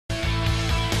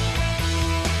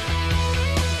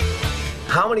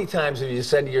How many times have you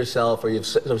said to yourself, or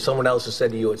someone else has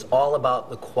said to you, it's all about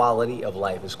the quality of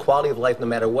life. It's quality of life no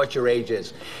matter what your age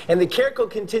is. And the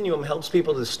Careco Continuum helps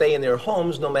people to stay in their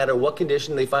homes no matter what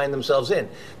condition they find themselves in.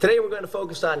 Today we're going to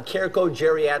focus on Careco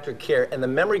Geriatric Care and the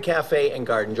Memory Cafe and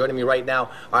Garden. Joining me right now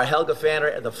are Helga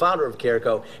Fanner, the founder of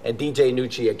Careco, and DJ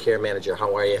Nucci, a care manager.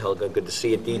 How are you, Helga? Good to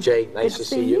see you. DJ, nice to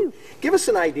see you. Give us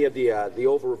an idea of the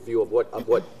overview of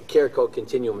what Careco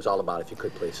Continuum is all about, if you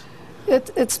could, please.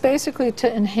 It's basically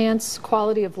to enhance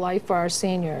quality of life for our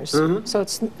seniors. So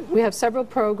we have several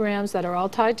programs that are all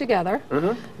tied together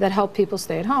that help people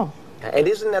stay at home. And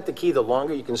isn't that the key? The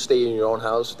longer you can stay in your own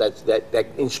house,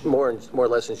 that more or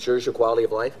less ensures your quality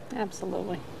of life?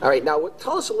 Absolutely. All right, now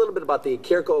tell us a little bit about the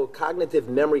Careco Cognitive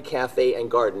Memory Cafe and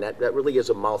Garden. That really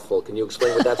is a mouthful. Can you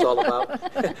explain what that's all about?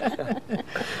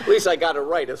 At least I got it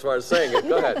right as far as saying it.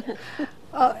 Go ahead.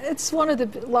 It's one of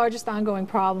the largest ongoing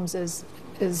problems is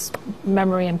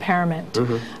memory impairment.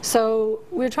 So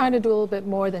we're trying to do a little bit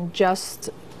more than just,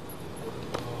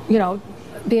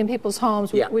 be in people's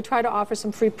homes. We try to offer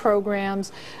some free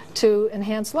programs to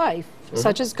enhance life,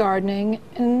 such as gardening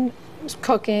and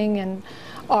cooking and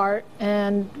art.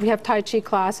 And we have Tai Chi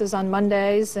classes on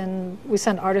Mondays, and we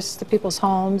send artists to people's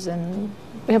homes, and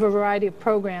we have a variety of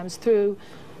programs through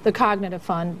the Cognitive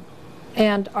Fund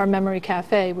and our Memory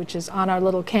Cafe, which is on our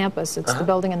little campus. It's the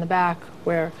building in the back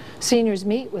where seniors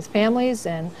meet with families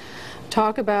and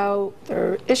talk about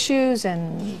their issues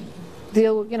and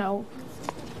deal,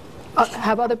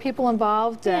 have other people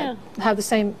involved that have the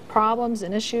same problems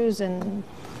and issues, and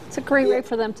it's a great way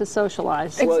for them to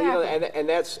socialize. Exactly. Well,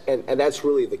 and that's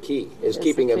really the key, is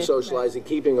keeping them socializing,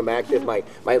 keeping them active.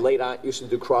 My late aunt used to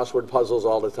do crossword puzzles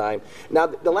all the time. Now,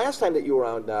 the last time that you were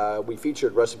on, we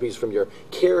featured recipes from your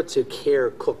Care to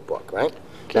Care cookbook, right?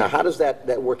 Now, how does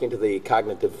that work into the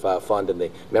Cognitive Fund and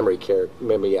the Memory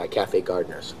Cafe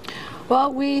Gardeners?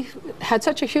 Well, we had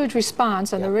such a huge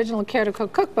response on the original Care to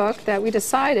Cook cookbook that we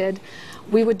decided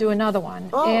we would do another one.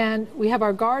 And we have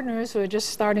our gardeners who are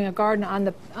just starting a garden on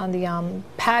the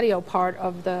patio part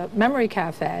of the Memory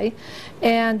Cafe,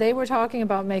 and they were talking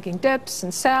about making dips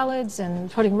and salads and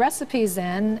putting recipes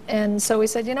in. And so we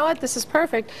said, you know what, this is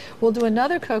perfect. We'll do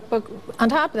another cookbook. On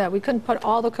top of that, we couldn't put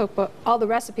all the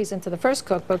recipes into the first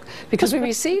cookbook because we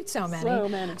received so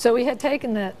many. So we had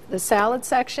taken the salad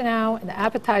section out and the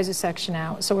appetizer section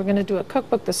out. So we're going to do a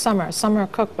cookbook this summer, a summer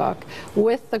cookbook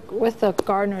with the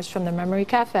gardeners from the Memory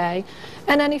Cafe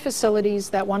and any facilities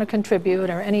that want to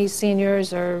contribute, or any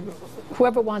seniors or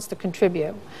whoever wants to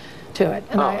contribute to it.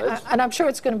 And, and I'm sure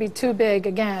it's going to be too big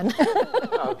again.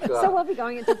 So we'll be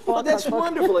going into fall. Well, that's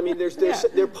wonderful. I mean,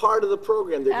 they're part of the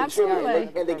program. They're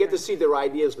contributing, and they get to see their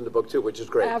ideas in the book too, which is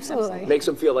great. Absolutely. Makes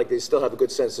them feel like they still have a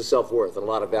good sense of self-worth and a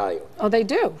lot of value. Oh, they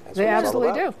do. They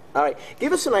absolutely do. All right.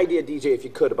 Give us an idea, DJ, if you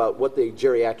could, about what the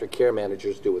geriatric care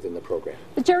managers do within the program.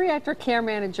 The geriatric care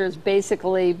managers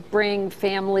basically bring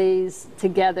families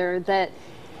together that,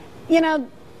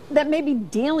 that may be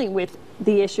dealing with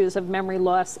the issues of memory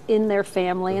loss in their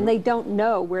family, and they don't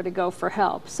know where to go for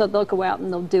help. So they'll go out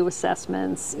and they'll do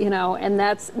assessments, and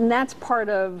that's part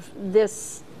of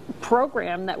this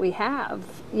program that we have,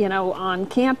 on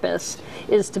campus,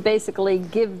 is to basically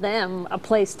give them a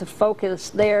place to focus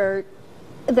their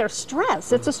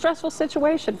stress. It's a stressful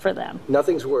situation for them.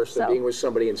 Nothing's worse than being with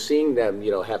somebody and seeing them,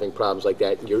 having problems like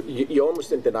that. You're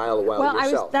almost in denial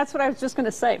yourself. That's what I was just going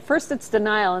to say. First it's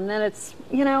denial, and then it's,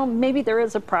 maybe there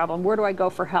is a problem. Where do I go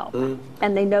for help?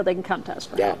 And they know they can come to us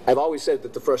for help. I've always said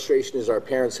that the frustration is our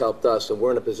parents helped us, and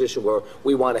we're in a position where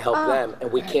we want to help them,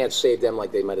 and we can't save them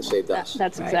like they might have saved us.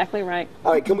 That's exactly right.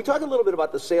 All right, can we talk a little bit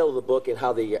about the sale of the book and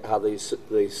how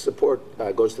the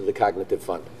support goes to the Cognitive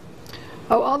Fund?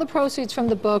 Oh, all the proceeds from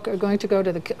the book are going to go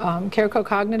to the Careco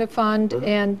Cognitive Fund,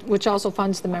 and which also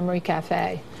funds the Memory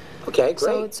Cafe. Okay,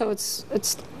 great. So it's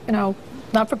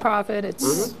not for profit.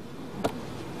 It's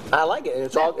I like it, and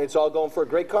it's all going for a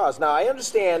great cause. Now, I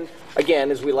understand,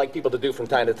 again, as we like people to do from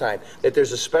time to time, that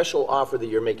there's a special offer that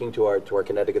you're making to our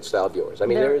Connecticut-style viewers. I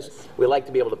mean, we like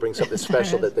to be able to bring something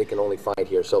special that they can only find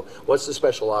here. So what's the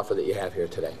special offer that you have here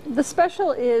today? The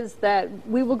special is that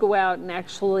we will go out and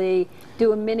actually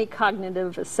do a mini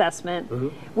cognitive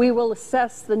assessment. We will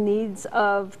assess the needs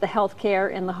of the health care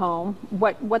in the home,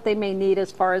 what they may need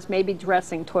as far as maybe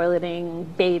dressing, toileting,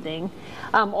 bathing.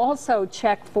 Also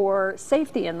check for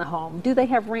safety in the the home? Do they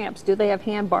have ramps? Do they have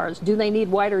handbars? Do they need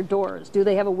wider doors? Do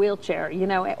they have a wheelchair? You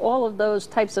know, all of those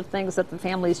types of things that the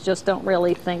families just don't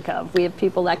really think of. We have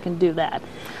people that can do that.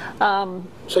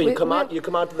 So you come out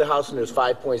to the house and there's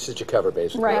 5 points that you cover,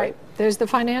 basically, right? There's the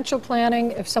financial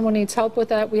planning. If someone needs help with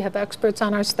that, we have experts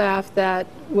on our staff that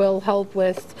will help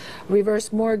with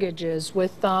reverse mortgages,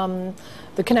 with the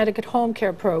Connecticut Home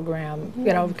Care Program,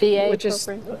 you know, VA which is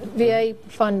VA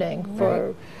funding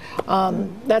for.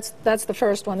 That's the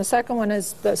first one. The second one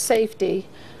is the safety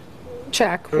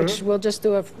check, which we'll just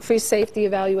do a free safety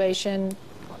evaluation,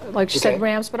 like you said,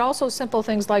 ramps, but also simple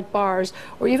things like bars,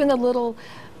 or even the little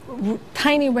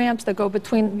tiny ramps that go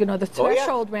between, you know, the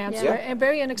threshold ramps, are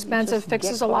very inexpensive,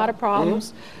 fixes a lot of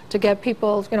problems to get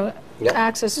people, you know,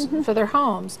 access for their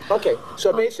homes. Okay,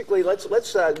 so basically, let's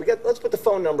put the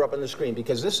phone number up on the screen,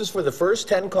 because this is for the first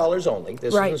 10 callers only.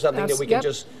 This isn't something that we can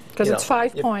just, because it's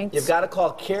 5 points. You've got to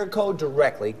call Careco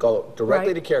directly. Go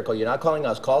directly to Careco. You're not calling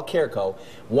us. Call Careco.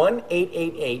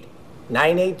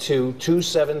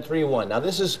 1-888-982-2731. Now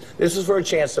this is for a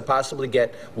chance to possibly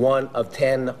get one of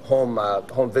 10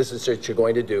 home visits that you're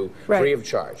going to do free of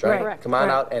charge. Right? Come on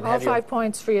out and have all 5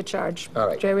 points free of charge. All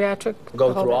right. Geriatric.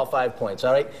 Go through all 5 points.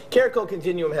 All right. Careco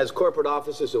Continuum has corporate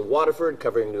offices in Waterford,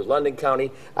 covering New London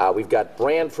County. We've got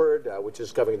Brantford, which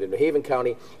is covering the New Haven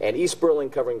County, and East Berlin,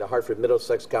 covering the Hartford,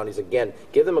 Middlesex counties. Again,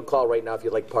 give them a call right now if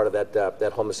you'd like part of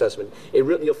that home assessment.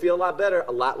 You'll feel a lot better,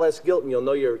 a lot less guilt, and you'll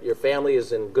know your family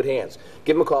is in good hands.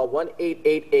 Give them a call,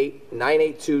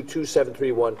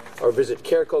 1-888-982-2731, or visit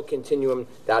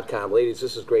CarecoContinuum.com. Ladies,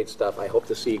 this is great stuff. I hope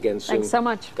to see you again soon. Thanks so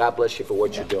much. God bless you for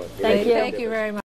what you're doing. Thank you. Thank you very much.